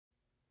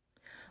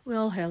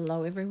Well,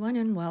 hello everyone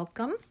and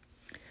welcome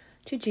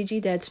to Gigi,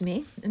 that's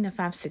me, in the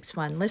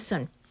 561.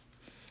 Listen,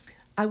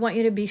 I want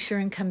you to be sure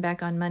and come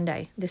back on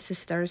Monday. This is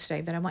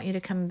Thursday, but I want you to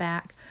come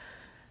back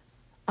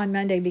on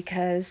Monday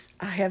because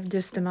I have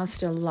just the most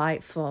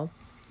delightful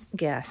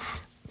guest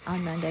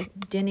on Monday.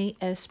 Denny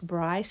S.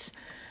 Bryce,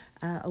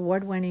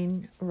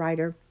 award-winning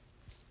writer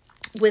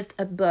with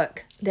a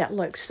book that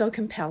looks so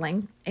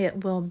compelling.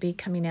 It will be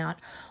coming out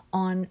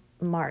on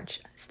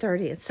March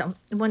 30th. So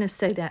I want to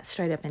say that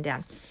straight up and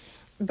down.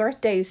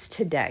 Birthdays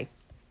today.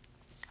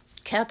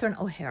 Catherine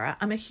O'Hara.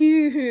 I'm a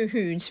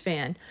huge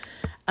fan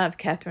of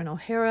Catherine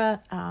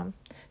O'Hara.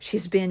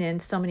 She's been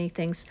in so many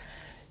things.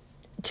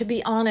 To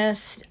be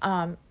honest,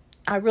 I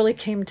really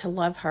came to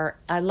love her.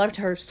 I loved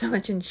her so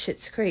much in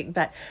Schitt's Creek,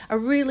 but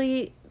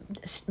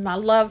my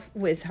love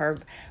with her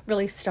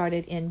really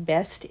started in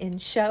Best in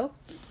Show,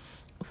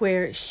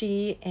 where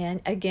she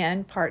and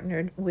again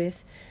partnered with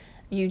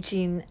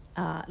Eugene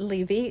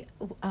Levy,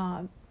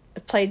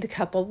 played the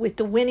couple with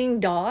the winning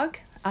dog.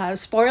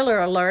 Spoiler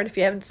alert if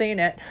you haven't seen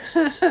it.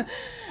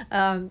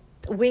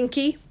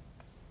 Winky,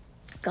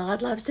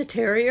 God Loves a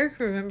Terrier.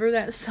 Remember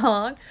that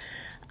song?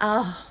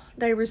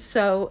 They were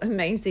so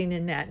amazing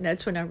in that. And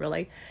that's when I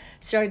really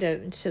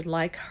started to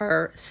like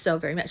her so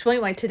very much. Well,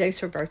 anyway, today's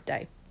her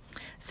birthday.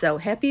 So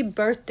happy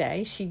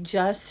birthday. She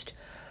just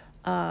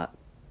uh,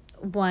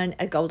 won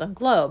a Golden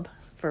Globe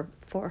for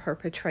her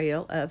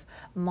portrayal of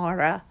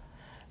Mara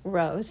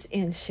Rose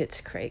in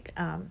Schitt's Creek.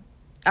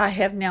 I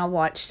have now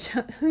watched,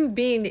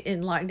 being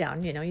in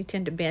lockdown, you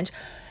tend to binge.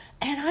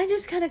 And I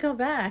just kind of go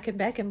back and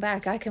back and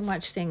back. I can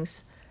watch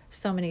things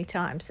so many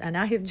times. And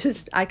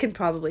I can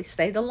probably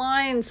say the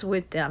lines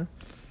with them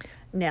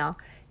now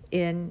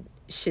in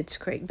Schitt's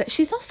Creek. But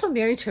she's also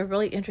married to a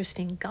really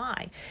interesting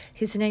guy.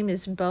 His name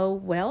is Bo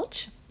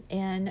Welch,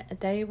 and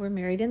they were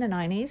married in the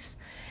 90s.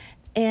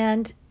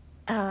 And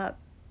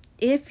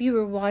if you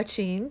were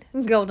watching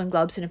Golden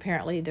Globes, and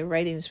apparently the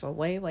ratings were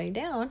way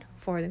down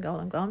for the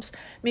Golden Globes,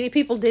 many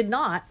people did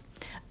not,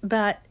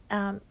 but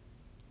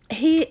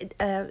he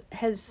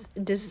has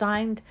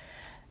designed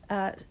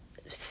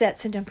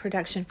sets into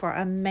production for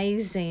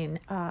amazing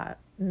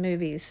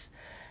movies,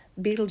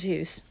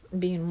 Beetlejuice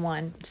being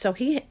one. So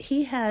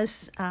he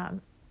has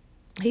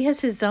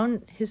his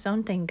own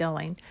thing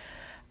going.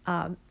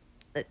 Um,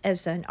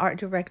 as an art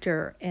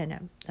director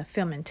and a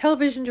film and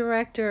television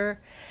director,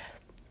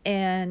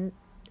 and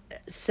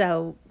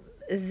so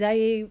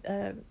he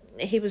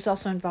was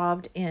also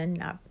involved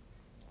in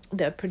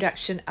the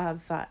production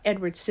of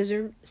Edward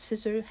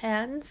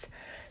Scissorhands.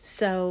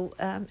 So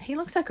he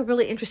looks like a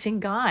really interesting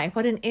guy.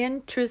 What an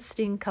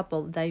interesting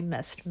couple they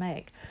must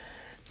make.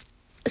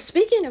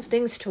 Speaking of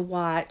things to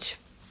watch,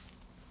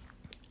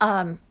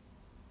 um,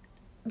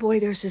 boy,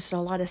 there's just a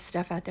lot of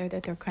stuff out there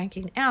that they're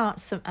cranking out.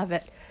 Some of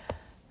it,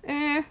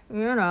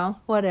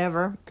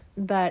 whatever.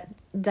 But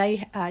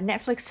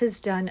Netflix has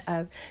done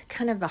a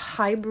kind of a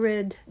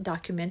hybrid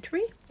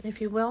documentary,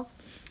 if you will.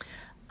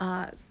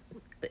 Uh,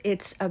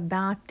 it's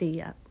about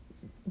the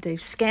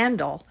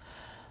scandal,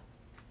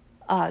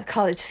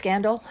 college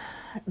scandal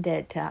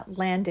that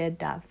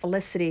landed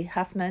Felicity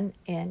Huffman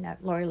and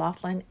Lori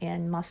Loughlin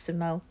and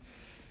Massimo,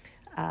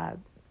 uh,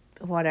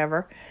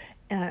 whatever,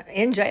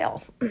 in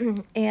jail.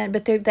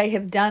 But they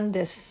have done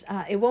this.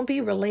 It won't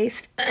be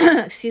released,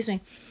 excuse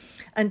me,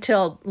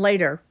 until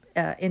later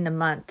in the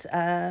month.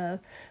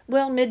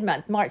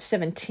 Mid-month, March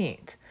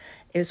 17th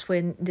is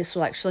when this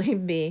will actually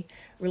be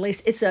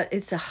released.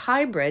 It's a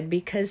hybrid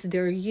because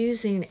they're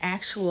using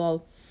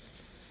actual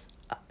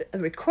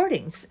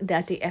recordings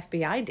that the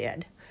FBI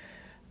did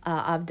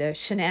of the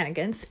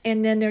shenanigans,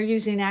 and then they're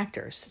using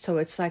actors. So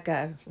it's like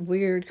a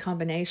weird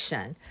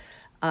combination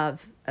of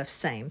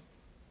same.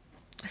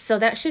 So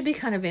that should be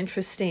kind of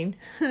interesting,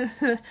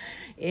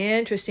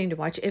 interesting to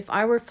watch. If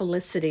I were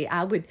Felicity,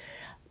 I would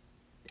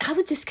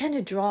just kind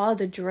of draw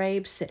the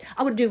drapes.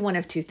 I would do one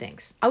of two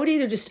things. I would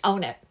either just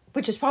own it,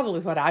 which is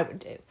probably what I would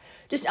do.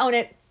 Just own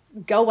it,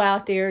 go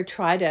out there,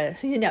 try to,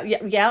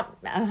 yeah,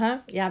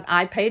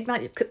 I paid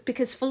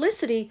because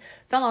Felicity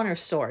fell on her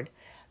sword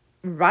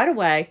right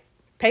away,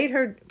 paid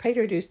her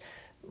dues.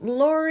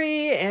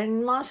 Lori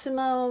and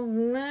Massimo,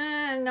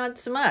 not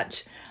so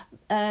much.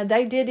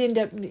 They did end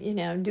up,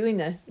 doing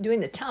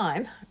the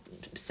time,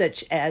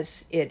 such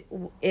as it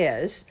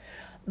is,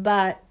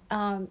 but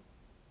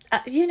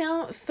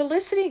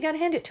Felicity got to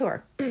hand it to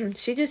her.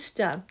 She just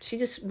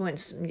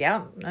went,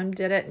 yeah,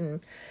 did it, and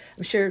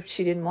I'm sure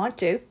she didn't want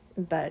to,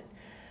 but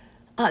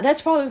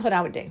that's probably what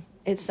I would do.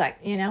 It's like,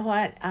 you know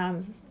what,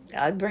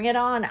 bring it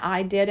on.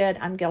 I did it.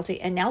 I'm guilty,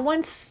 and now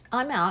once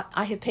I'm out,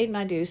 I have paid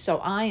my dues, so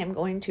I am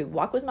going to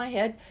walk with my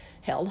head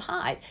held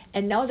high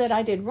and know that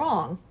I did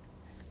wrong,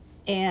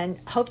 and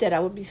hope that I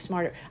would be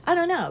smarter. I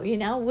don't know,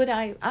 would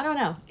I? I don't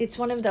know. It's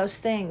one of those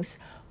things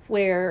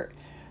where,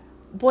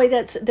 boy,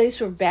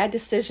 these were bad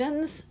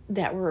decisions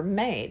that were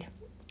made.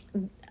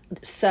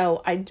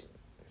 So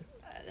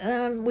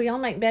we all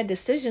make bad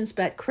decisions,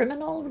 but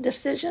criminal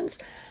decisions,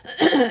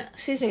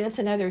 excuse me, that's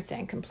another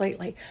thing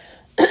completely.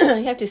 You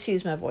have to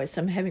excuse my voice.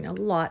 I'm having a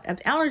lot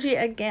of allergy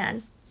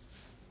again.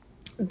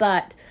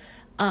 But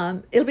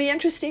it'll be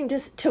interesting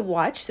to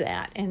watch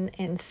that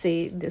and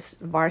see this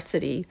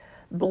varsity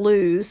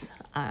blues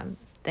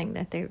thing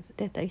that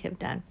they have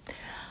done.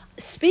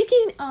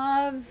 Speaking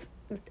of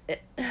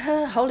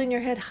holding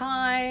your head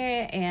high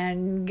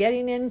and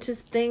getting into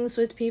things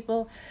with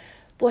people,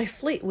 boy,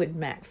 Fleetwood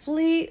Mac.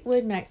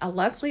 Fleetwood Mac. I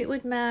love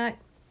Fleetwood Mac.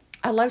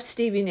 I love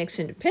Stevie Nicks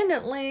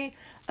independently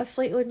of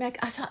Fleetwood Mac.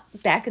 I thought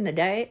back in the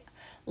day,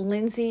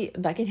 Lindsey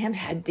Buckingham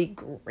had the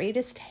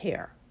greatest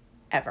hair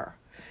ever.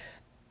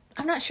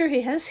 I'm not sure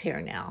he has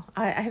hair now.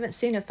 I haven't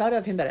seen a photo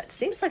of him, but it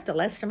seems like the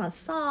last time I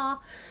saw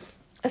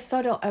a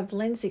photo of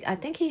Lindsey, I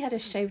think he had a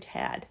shaved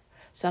head.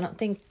 So I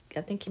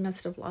think he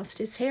must have lost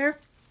his hair.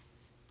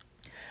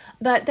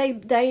 But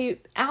they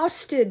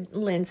ousted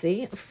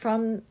Lindsey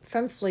from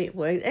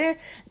Fleetwood.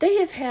 They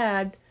have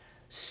had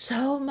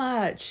so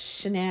much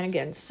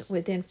shenanigans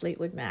within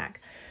Fleetwood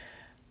Mac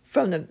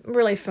from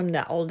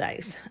the old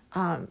days.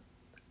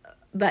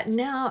 But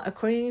now,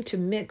 according to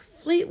Mick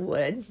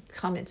Fleetwood,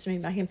 comments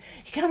made by him,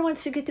 he kind of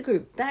wants to get the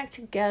group back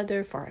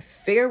together for a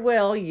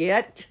farewell.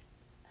 Yet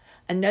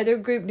another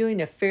group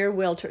doing a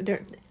farewell tour.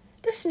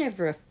 There's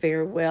never a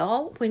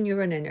farewell when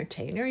you're an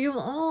entertainer. You'll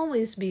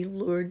always be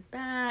lured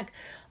back.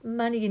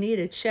 Money, you need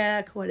a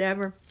check,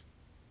 whatever.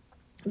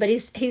 But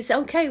he's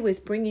okay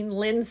with bringing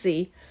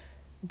Lindsey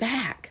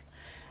back.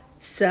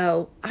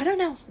 So I don't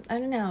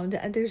know.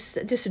 There's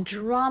just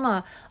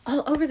drama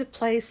all over the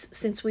place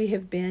since we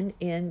have been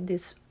in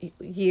this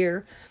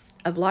year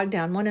of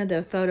lockdown. One of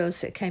the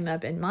photos that came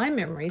up in my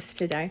memories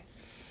today,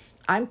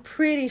 I'm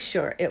pretty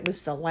sure it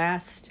was the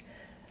last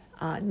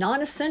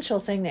non-essential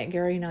thing that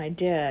Gary and I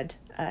did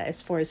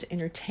as far as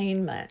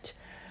entertainment.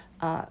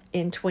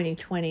 In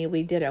 2020,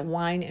 we did a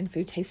wine and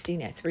food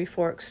tasting at Three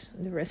Forks,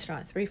 the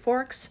restaurant Three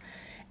Forks,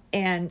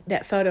 and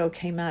that photo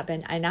came up,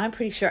 and I'm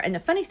pretty sure. And the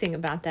funny thing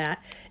about that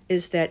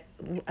is that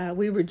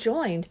we were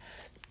joined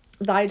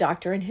by a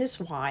doctor and his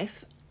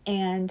wife,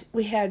 and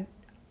we had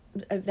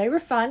they were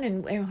fun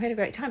and we had a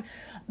great time,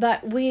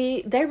 but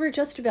they were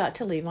just about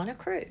to leave on a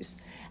cruise,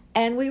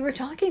 and we were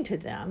talking to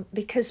them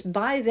because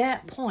by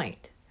that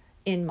point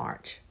in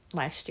March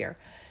last year,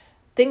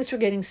 things were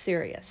getting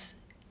serious,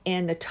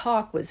 and the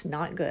talk was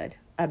not good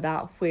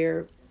about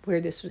where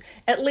this was.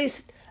 At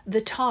least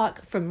the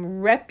talk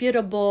from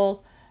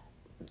reputable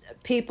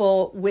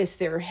people with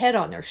their head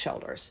on their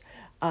shoulders,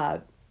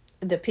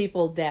 the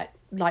people that,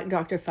 like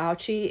Dr.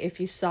 Fauci, if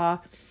you saw,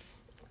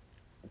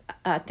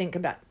 I think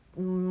about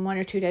 1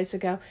 or 2 days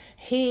ago,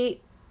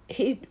 he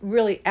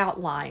really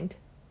outlined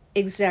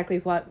exactly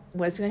what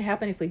was going to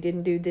happen if we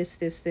didn't do this.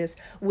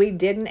 We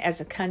didn't,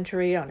 as a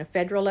country on a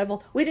federal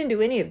level, we didn't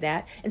do any of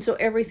that, and so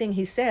everything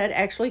he said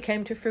actually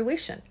came to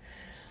fruition.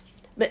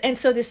 And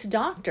so this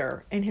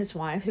doctor and his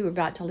wife, who were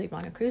about to leave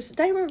on a cruise,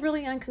 they were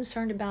really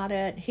unconcerned about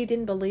it. He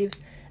didn't believe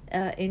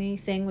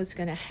anything was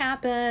going to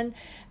happen.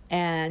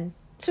 And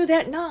so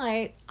that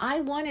night, I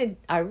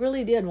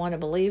really did want to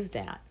believe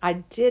that. I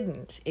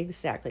didn't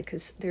exactly,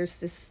 because there's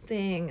this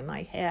thing in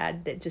my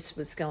head that just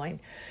was going,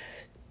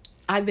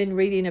 I've been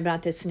reading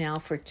about this now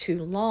for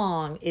too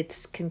long.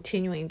 It's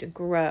continuing to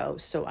grow.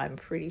 So I'm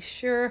pretty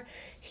sure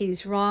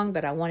he's wrong,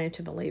 but I wanted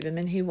to believe him,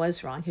 and he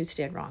was wrong. He was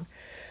dead wrong.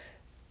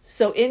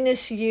 So in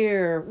this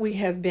year,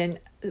 we've been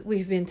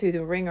through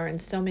the ringer in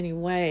so many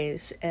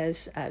ways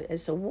as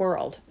a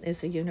world,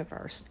 as a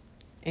universe,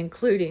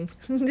 including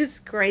this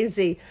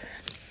crazy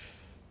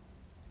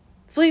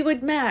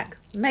Fleetwood Mac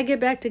may get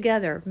back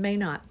together, may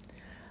not.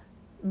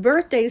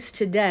 Birthdays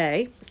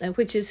today,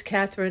 which is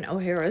Catherine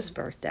O'Hara's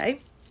birthday.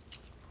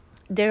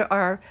 There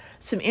are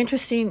some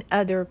interesting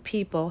other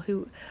people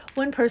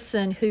one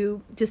person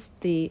who just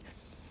the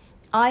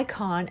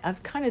icon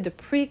of kind of the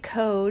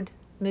pre-code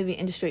movie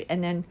industry,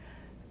 and then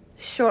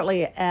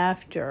shortly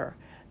after,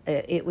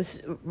 it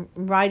was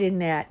right in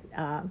that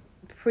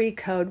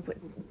pre-code,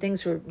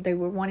 they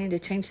were wanting to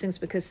change things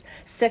because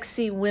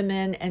sexy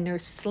women and their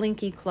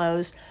slinky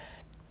clothes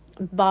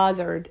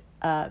bothered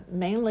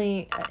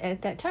mainly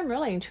at that time,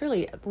 really and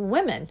truly,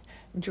 women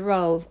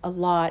drove a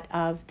lot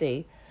of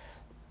the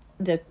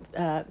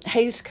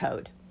Hays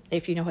Code,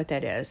 if you know what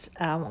that is.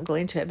 I won't go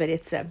into it, but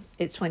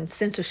it's when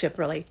censorship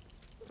really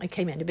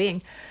came into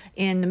being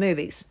in the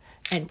movies.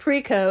 And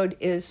pre-code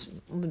is,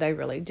 they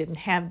really didn't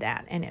have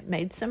that, and it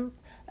made some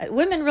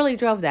women really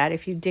drove that.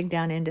 If you dig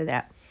down into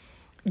that,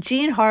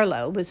 Jean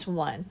Harlow was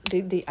one,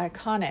 the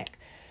iconic,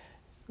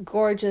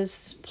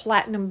 gorgeous,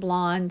 platinum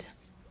blonde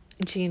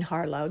Jean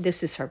Harlow.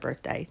 This is her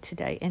birthday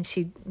today, and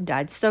she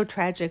died so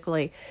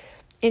tragically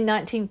in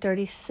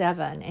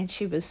 1937, and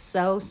she was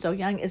so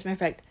young. As a matter of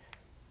fact,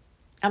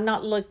 I'm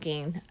not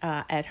looking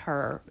at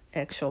her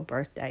actual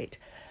birth date,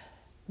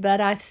 but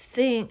I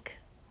think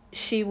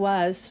she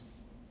was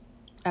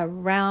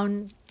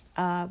around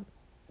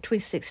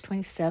 26,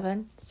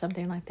 27,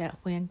 something like that,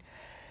 when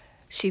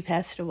she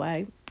passed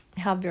away.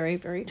 How very,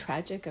 very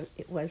tragic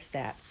it was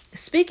that.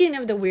 Speaking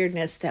of the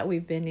weirdness that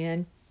we've been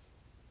in,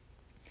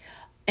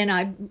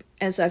 and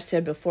as I've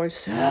said before,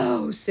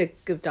 so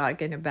sick of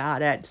talking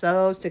about it,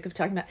 so sick of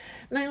talking about,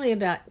 mainly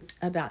about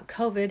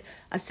COVID.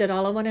 I said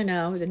all I want to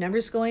know, the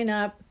numbers going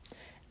up,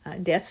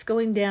 Deaths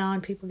going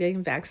down, people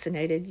getting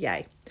vaccinated,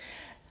 yay.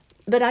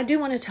 But I do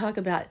want to talk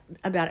about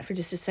it for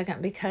just a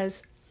second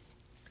because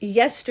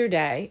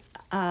yesterday,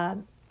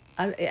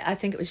 I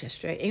think it was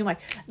yesterday. Anyway,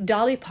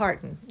 Dolly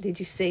Parton, did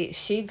you see?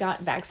 She got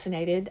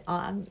vaccinated.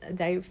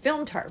 They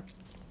filmed her.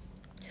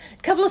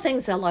 A couple of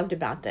things I loved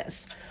about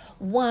this.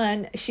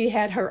 One, she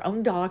had her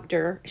own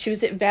doctor. She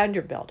was at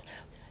Vanderbilt.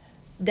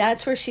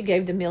 That's where she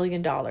gave the $1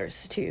 million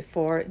to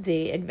for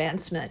the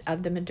advancement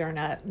of the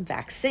Moderna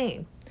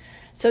vaccine.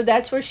 So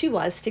that's where she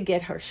was to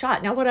get her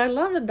shot. Now, what I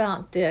love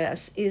about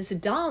this is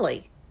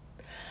Dolly.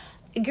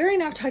 Gary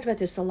and I have talked about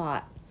this a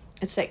lot.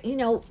 It's like,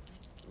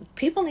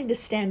 people need to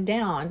stand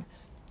down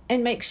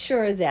and make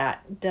sure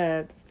that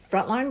the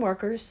frontline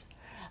workers,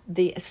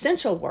 the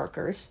essential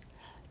workers,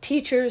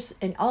 teachers,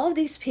 and all of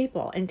these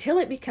people, until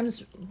it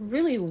becomes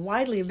really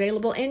widely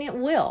available, and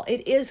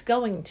it is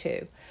going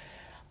to,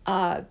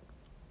 uh,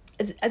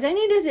 they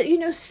need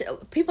to,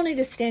 people need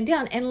to stand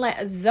down and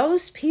let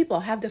those people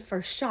have the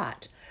first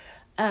shot.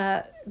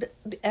 Uh,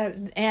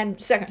 and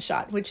second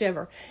shot,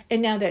 whichever.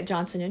 And now that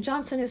Johnson and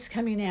Johnson is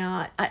coming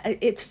out, I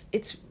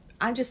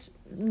just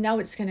know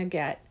it's going to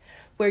get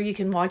where you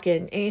can walk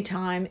in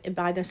anytime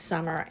by the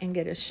summer and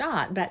get a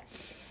shot. But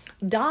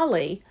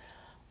Dolly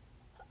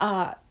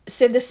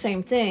said the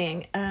same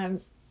thing.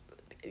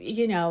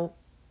 You know,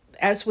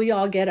 as we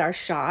all get our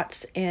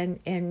shots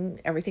and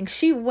everything,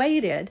 she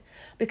waited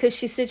because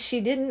she said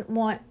she didn't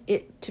want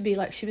it to be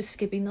like she was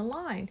skipping the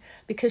line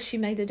because she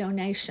made the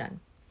donation.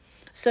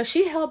 So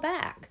she held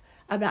back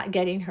about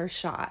getting her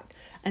shot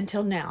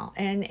until now,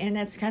 and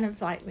that's kind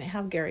of like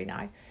how Gary and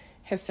I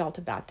have felt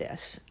about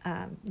this.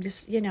 And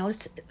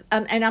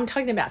I'm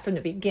talking about from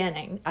the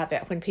beginning of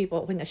it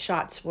when the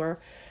shots were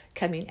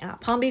coming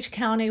out. Palm Beach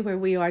County, where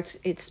we are,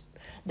 it's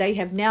they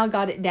have now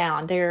got it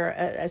down. They're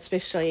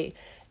especially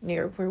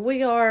near where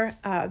we are.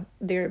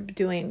 They're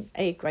doing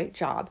a great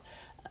job.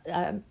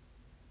 Um,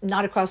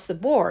 Not across the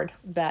board,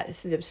 but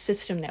the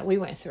system that we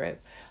went through,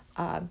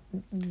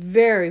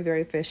 very,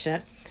 very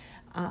efficient.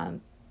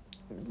 Um,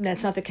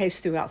 that's not the case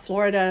throughout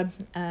Florida,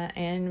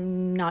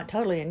 and not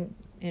totally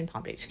in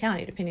Palm Beach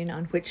County, depending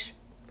on which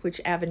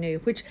avenue,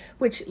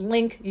 which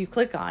link you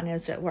click on,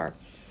 as it were.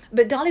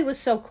 But Dolly was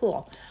so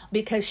cool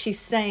because she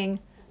sang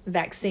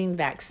 "Vaccine,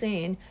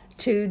 Vaccine"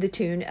 to the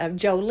tune of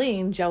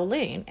Jolene,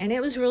 Jolene, and it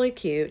was really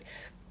cute.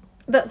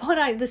 But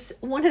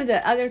one of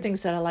the other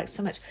things that I like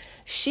so much,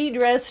 she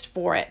dressed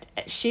for it.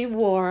 She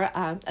wore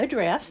a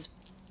dress,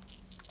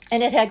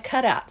 and it had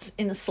cutouts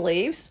in the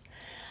sleeves.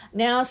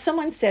 Now,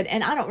 someone said,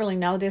 and I don't really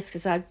know this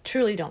because I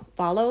truly don't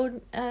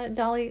follow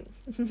Dolly,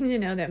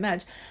 that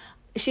much.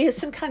 She has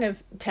some kind of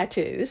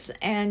tattoos,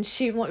 and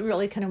she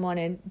really kind of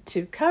wanted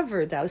to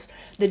cover those.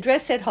 The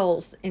dress had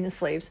holes in the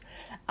sleeves,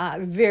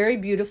 very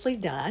beautifully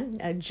done,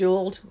 a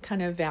jeweled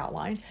kind of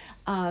outline,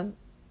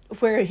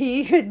 where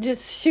he could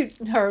just shoot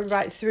her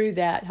right through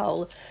that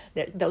hole,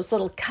 those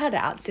little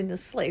cutouts in the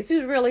sleeves. It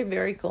was really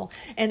very cool.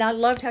 And I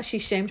loved how she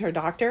shamed her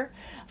doctor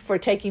for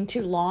taking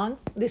too long.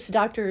 This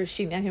doctor,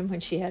 she met him when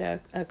she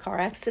had a car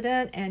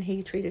accident, and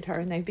he treated her,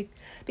 and they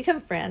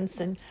become friends.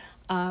 And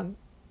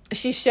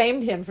she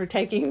shamed him for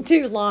taking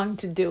too long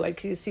to do it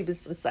because he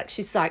was like,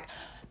 she's like,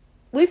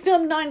 we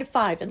filmed 9 to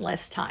 5 in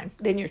less time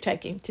than you're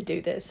taking to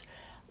do this.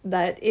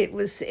 But it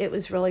was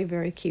really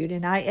very cute,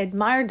 and I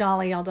admire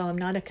Dolly, although I'm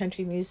not a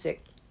country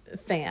music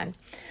fan.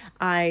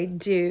 I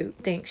do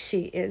think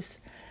she is,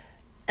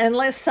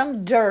 unless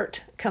some dirt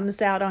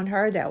comes out on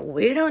her that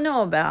we don't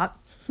know about.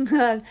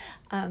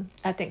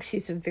 I think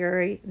she's a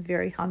very,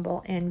 very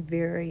humble and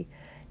very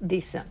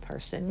decent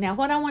person. Now,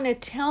 what I want to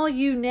tell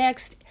you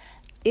next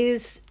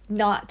is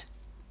not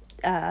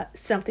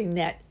something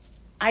that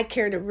I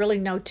care to really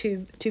know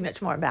too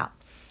much more about.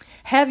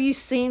 Have you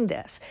seen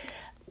this?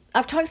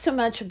 I've talked so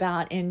much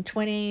about in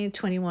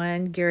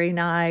 2021, Gary and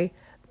I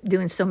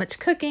doing so much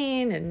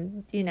cooking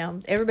and,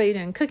 everybody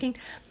doing cooking.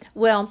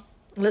 Well,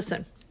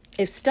 listen,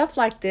 if stuff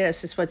like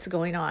this is what's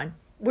going on,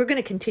 we're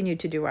going to continue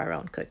to do our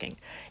own cooking,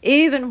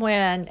 even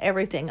when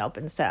everything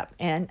opens up.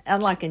 And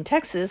unlike in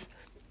Texas,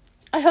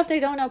 I hope they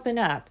don't open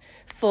up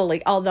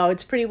fully, although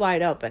it's pretty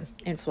wide open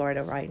in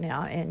Florida right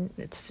now, and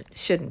it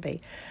shouldn't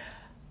be.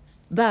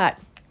 But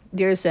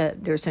there's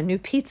a new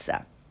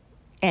pizza,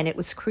 and it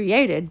was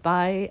created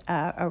by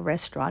a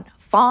restaurant,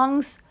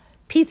 Fong's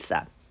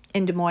Pizza,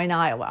 in Des Moines,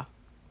 Iowa.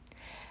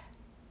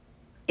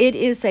 It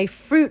is a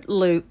Fruit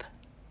Loop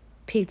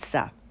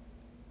pizza.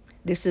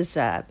 This is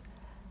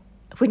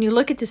when you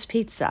look at this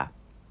pizza,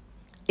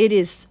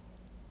 it's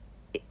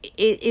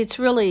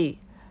really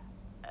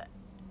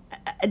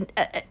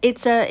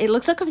it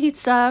looks like a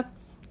pizza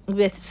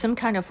with some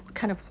kind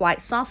of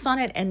white sauce on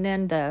it, and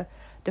then the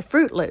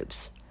Fruit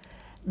Loops.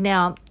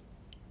 Now,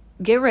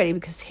 get ready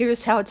because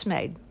here's how it's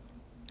made.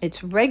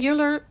 It's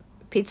regular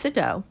pizza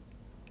dough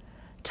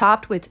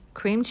topped with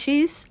cream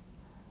cheese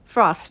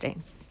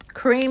frosting,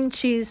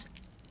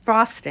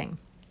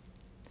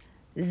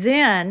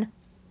 then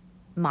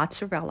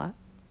mozzarella,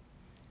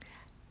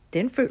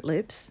 then Fruit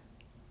Loops,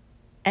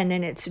 and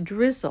then it's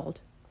drizzled,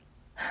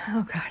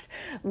 oh God,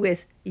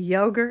 with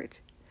yogurt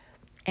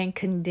and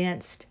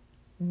condensed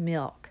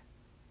milk.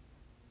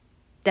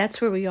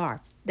 That's where we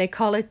are. They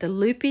call it the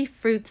Loopy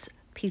Fruits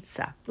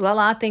Pizza. Well,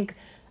 I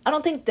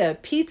don't think the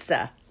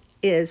pizza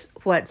is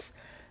what's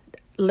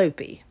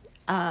loopy.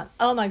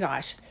 Oh my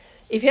gosh.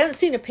 If you haven't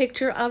seen a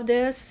picture of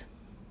this,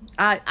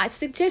 I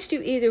suggest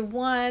you either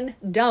one,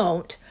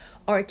 don't,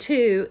 or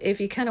two, if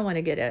you kind of want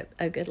to get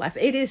a good laugh.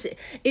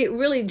 It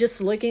really,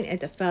 just looking at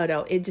the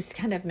photo, it just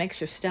kind of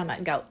makes your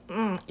stomach go,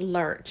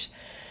 lurch.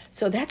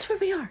 So that's where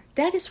we are.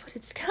 That is what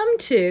it's come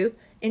to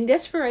in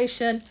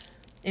desperation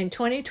in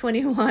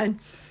 2021.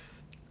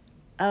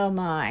 Oh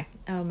my,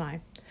 oh my.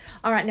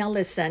 All right, now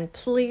listen,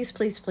 please,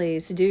 please,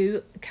 please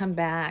do come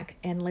back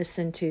and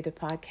listen to the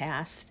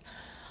podcast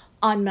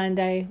on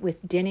Monday with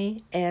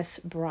Denny S.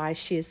 Bryce.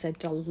 She is a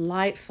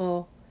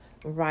delightful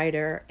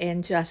writer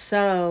and just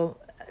so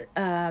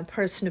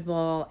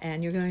personable,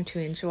 and you're going to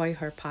enjoy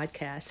her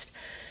podcast.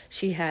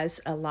 She has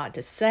a lot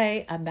to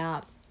say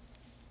about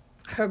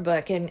her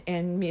book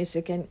and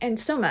music and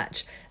so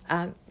much.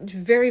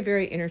 Very,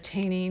 very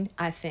entertaining,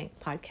 I think,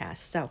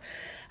 podcast. So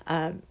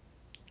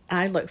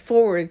I look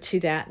forward to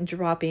that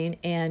dropping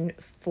and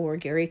for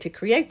Gary to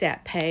create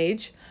that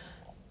page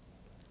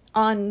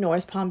on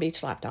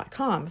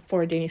northpalmbeachlife.com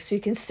for Denny, so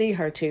you can see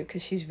her too,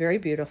 because she's very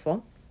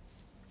beautiful.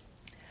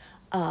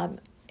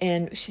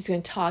 And she's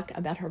going to talk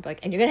about her book,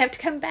 and you're going to have to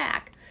come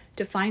back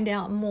to find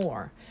out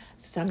more.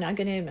 So I'm not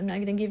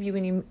going to give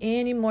you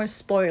any more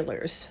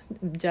spoilers.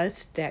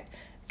 Just that,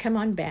 come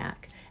on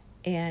back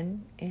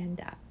and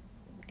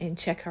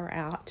check her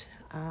out,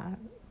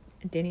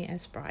 Denny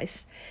S.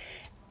 Bryce.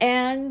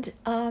 And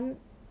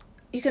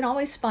you can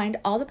always find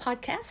all the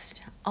podcasts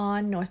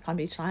on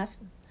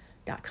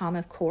northpalmbeachlife.com,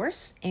 of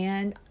course,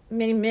 and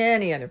many,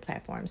 many other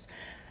platforms.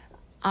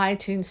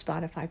 iTunes,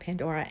 Spotify,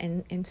 Pandora,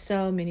 and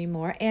so many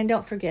more. And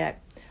don't forget,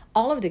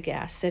 all of the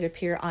guests that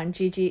appear on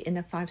Gigi in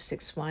the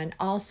 561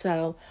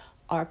 also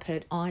are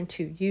put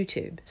onto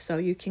YouTube. So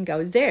you can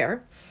go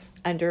there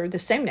under the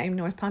same name,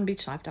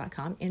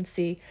 northpalmbeachlife.com, and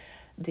see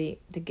the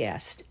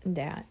guests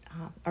that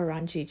are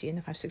on Gigi in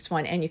the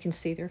 561, and you can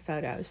see their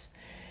photos.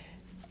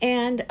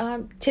 And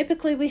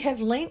typically we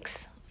have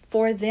links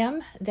for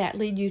them that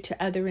lead you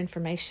to other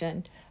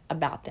information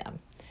about them.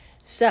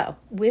 So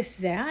with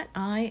that,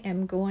 I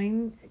am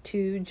going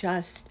to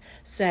just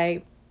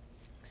say,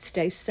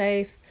 stay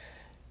safe.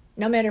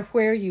 No matter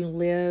where you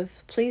live,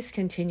 please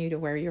continue to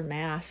wear your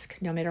mask,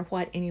 no matter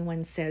what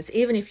anyone says.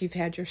 Even if you've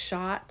had your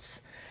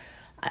shots,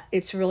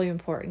 it's really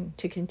important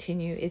to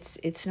continue.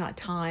 It's not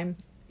time.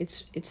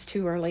 It's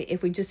too early.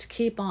 If we just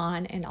keep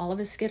on and all of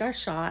us get our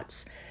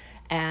shots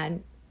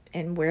and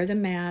wear the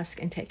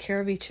mask and take care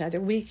of each other,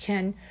 we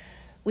can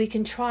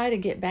try to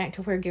get back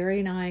to where Gary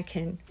and I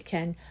can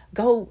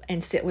go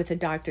and sit with a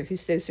doctor who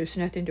says there's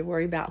nothing to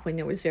worry about when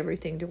there was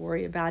everything to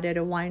worry about at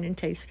a wine and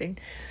tasting.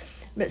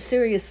 But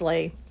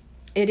seriously,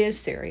 it is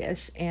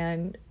serious,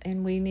 and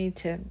we need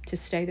to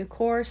stay the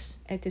course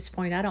at this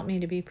point. I don't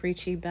mean to be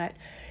preachy, but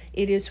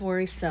it is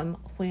worrisome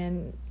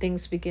when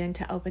things begin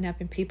to open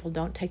up and people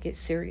don't take it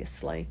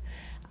seriously.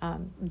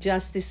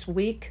 Just this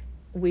week,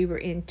 we were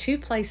in two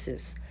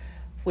places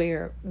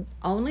where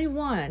only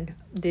one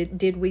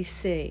did we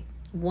see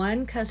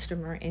one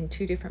customer in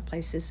two different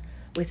places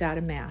without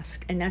a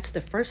mask, and that's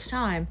the first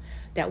time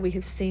that we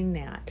have seen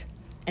that,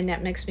 and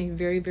that makes me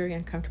very, very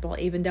uncomfortable,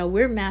 even though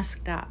we're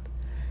masked up.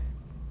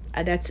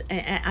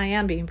 I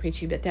am being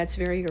preachy, but that's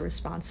very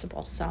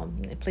irresponsible. So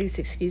please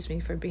excuse me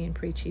for being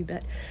preachy,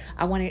 but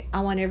I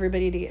want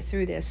everybody to get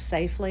through this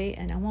safely,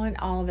 and I want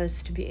all of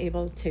us to be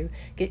able to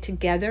get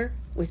together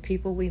with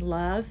people we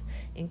love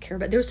and care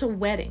about. There's a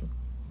wedding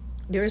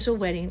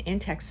in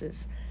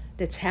Texas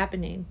that's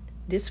happening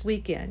this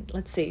weekend.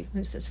 Let's see,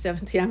 it's the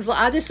 17th.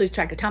 I just lose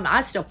track of time.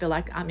 I still feel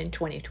like I'm in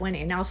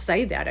 2020, and I'll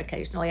say that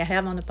occasionally. I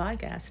have on the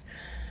podcast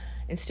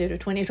instead of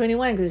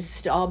 2021 because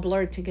it's all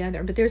blurred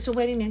together. But there's a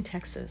wedding in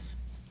Texas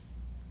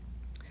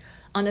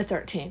on the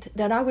 13th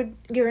that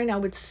Gary and I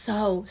would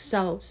so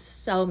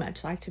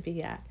much like to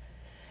be at.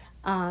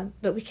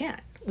 But we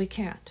can't. We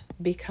can't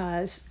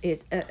because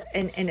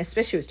and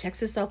especially with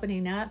Texas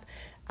opening up,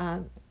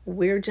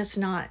 we're just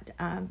not,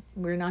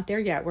 we're not there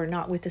yet. We're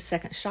not with the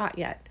second shot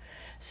yet.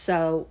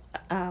 So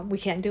we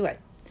can't do it.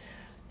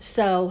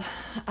 So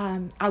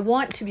I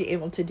want to be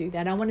able to do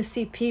that. I want to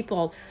see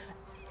people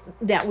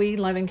that we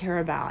love and care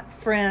about,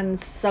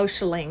 friends,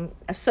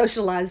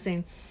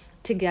 socializing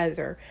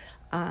together.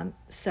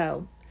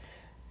 So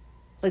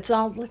let's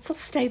all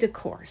stay the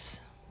course,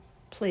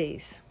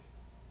 please.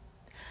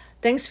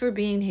 Thanks for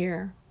being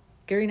here.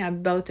 Gary and I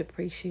both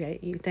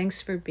appreciate you.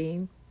 Thanks for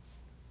being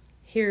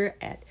here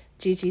at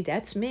Gigi,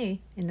 that's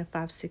me, in the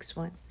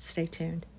 561. Stay tuned.